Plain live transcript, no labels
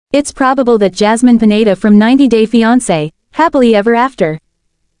It's probable that Jasmine Pineda from 90 Day Fiancé, Happily Ever After,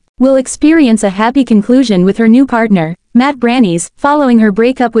 will experience a happy conclusion with her new partner, Matt Branis, following her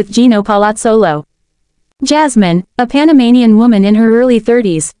breakup with Gino Palazzolo. Jasmine, a Panamanian woman in her early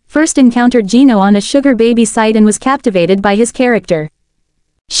 30s, first encountered Gino on a sugar baby site and was captivated by his character.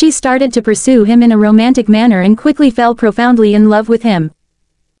 She started to pursue him in a romantic manner and quickly fell profoundly in love with him.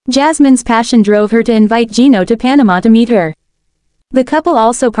 Jasmine's passion drove her to invite Gino to Panama to meet her. The couple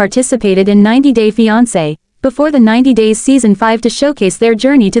also participated in 90 Day Fiancé, before the 90 Days Season 5 to showcase their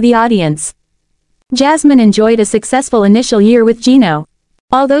journey to the audience. Jasmine enjoyed a successful initial year with Gino.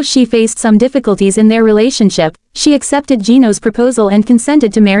 Although she faced some difficulties in their relationship, she accepted Gino's proposal and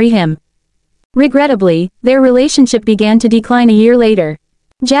consented to marry him. Regrettably, their relationship began to decline a year later.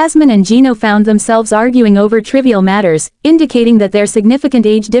 Jasmine and Gino found themselves arguing over trivial matters, indicating that their significant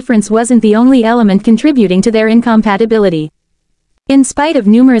age difference wasn't the only element contributing to their incompatibility. In spite of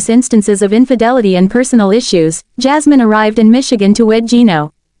numerous instances of infidelity and personal issues, Jasmine arrived in Michigan to wed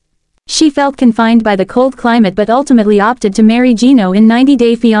Gino. She felt confined by the cold climate but ultimately opted to marry Gino in 90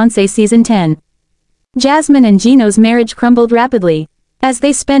 Day Fiancé Season 10. Jasmine and Gino's marriage crumbled rapidly. As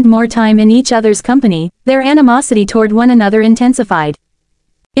they spent more time in each other's company, their animosity toward one another intensified.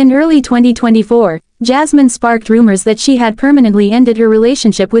 In early 2024, Jasmine sparked rumors that she had permanently ended her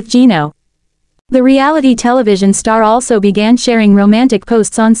relationship with Gino. The reality television star also began sharing romantic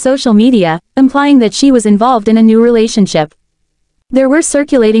posts on social media, implying that she was involved in a new relationship. There were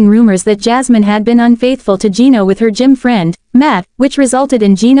circulating rumors that Jasmine had been unfaithful to Gino with her gym friend, Matt, which resulted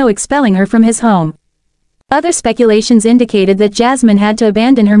in Gino expelling her from his home. Other speculations indicated that Jasmine had to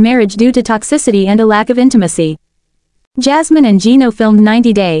abandon her marriage due to toxicity and a lack of intimacy. Jasmine and Gino filmed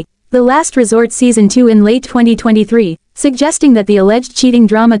 90 Day, The Last Resort Season 2 in late 2023, suggesting that the alleged cheating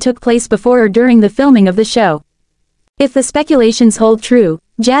drama took place before or during the filming of the show. If the speculations hold true,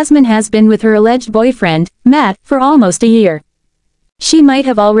 Jasmine has been with her alleged boyfriend, Matt, for almost a year. She might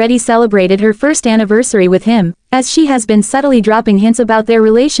have already celebrated her first anniversary with him, as she has been subtly dropping hints about their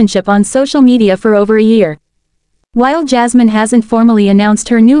relationship on social media for over a year. While Jasmine hasn't formally announced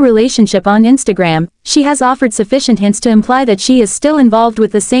her new relationship on Instagram, she has offered sufficient hints to imply that she is still involved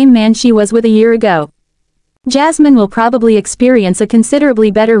with the same man she was with a year ago. Jasmine will probably experience a considerably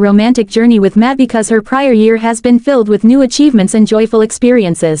better romantic journey with Matt because her prior year has been filled with new achievements and joyful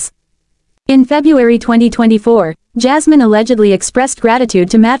experiences. In February 2024, Jasmine allegedly expressed gratitude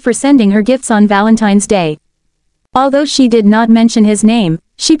to Matt for sending her gifts on Valentine's Day. Although she did not mention his name,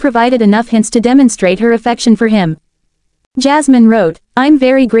 she provided enough hints to demonstrate her affection for him. Jasmine wrote, "I'm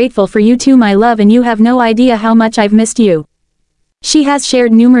very grateful for you too, my love, and you have no idea how much I've missed you." She has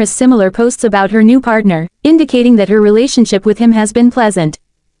shared numerous similar posts about her new partner, indicating that her relationship with him has been pleasant.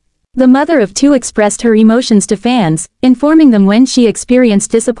 The mother of two expressed her emotions to fans, informing them when she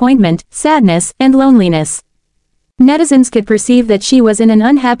experienced disappointment, sadness, and loneliness. Netizens could perceive that she was in an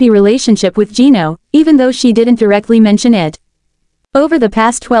unhappy relationship with Gino, even though she didn't directly mention it. Over the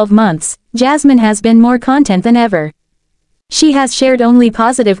past 12 months, Jasmine has been more content than ever. She has shared only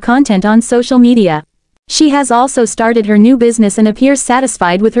positive content on social media. She has also started her new business and appears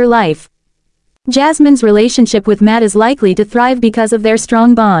satisfied with her life. Jasmine's relationship with Matt is likely to thrive because of their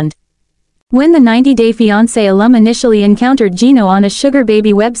strong bond. When the 90 Day Fiancé alum initially encountered Gino on a sugar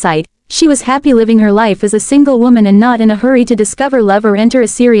baby website, she was happy living her life as a single woman and not in a hurry to discover love or enter a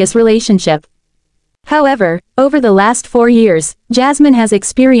serious relationship. However, over the last 4 years, Jasmine has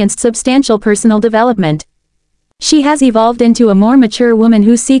experienced substantial personal development. She has evolved into a more mature woman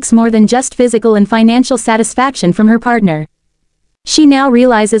who seeks more than just physical and financial satisfaction from her partner. She now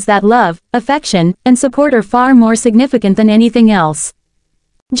realizes that love, affection, and support are far more significant than anything else.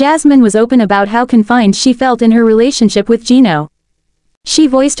 Jasmine was open about how confined she felt in her relationship with Gino. She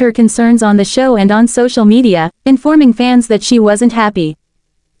voiced her concerns on the show and on social media, informing fans that she wasn't happy.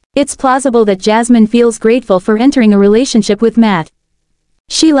 It's plausible that Jasmine feels grateful for entering a relationship with Matt.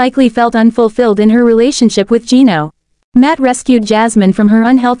 She likely felt unfulfilled in her relationship with Gino. Matt rescued Jasmine from her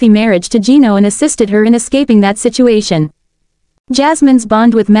unhealthy marriage to Gino and assisted her in escaping that situation. Jasmine's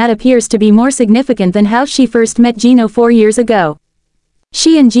bond with Matt appears to be more significant than how she first met Gino 4 years ago.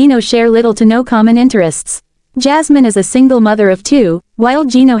 She and Gino share little to no common interests. Jasmine is a single mother of 2, while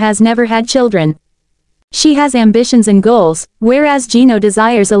Gino has never had children. She has ambitions and goals, whereas Gino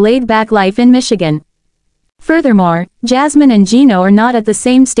desires a laid-back life in Michigan. Furthermore, Jasmine and Gino are not at the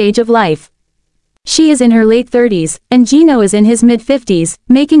same stage of life. She is in her late 30s, and Gino is in his mid-50s,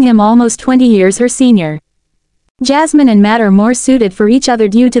 making him almost 20 years her senior. Jasmine and Matt are more suited for each other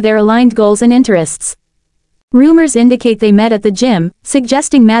due to their aligned goals and interests. Rumors indicate they met at the gym,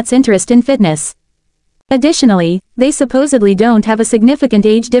 suggesting Matt's interest in fitness. Additionally, they supposedly don't have a significant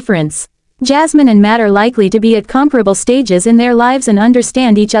age difference. Jasmine and Matt are likely to be at comparable stages in their lives and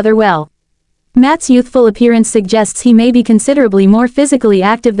understand each other well. Matt's youthful appearance suggests he may be considerably more physically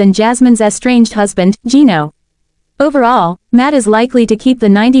active than Jasmine's estranged husband, Gino. Overall, Matt is likely to keep the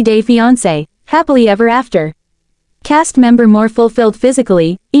 90-day fiancé, happily ever after. Cast member more fulfilled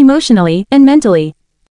physically, emotionally, and mentally.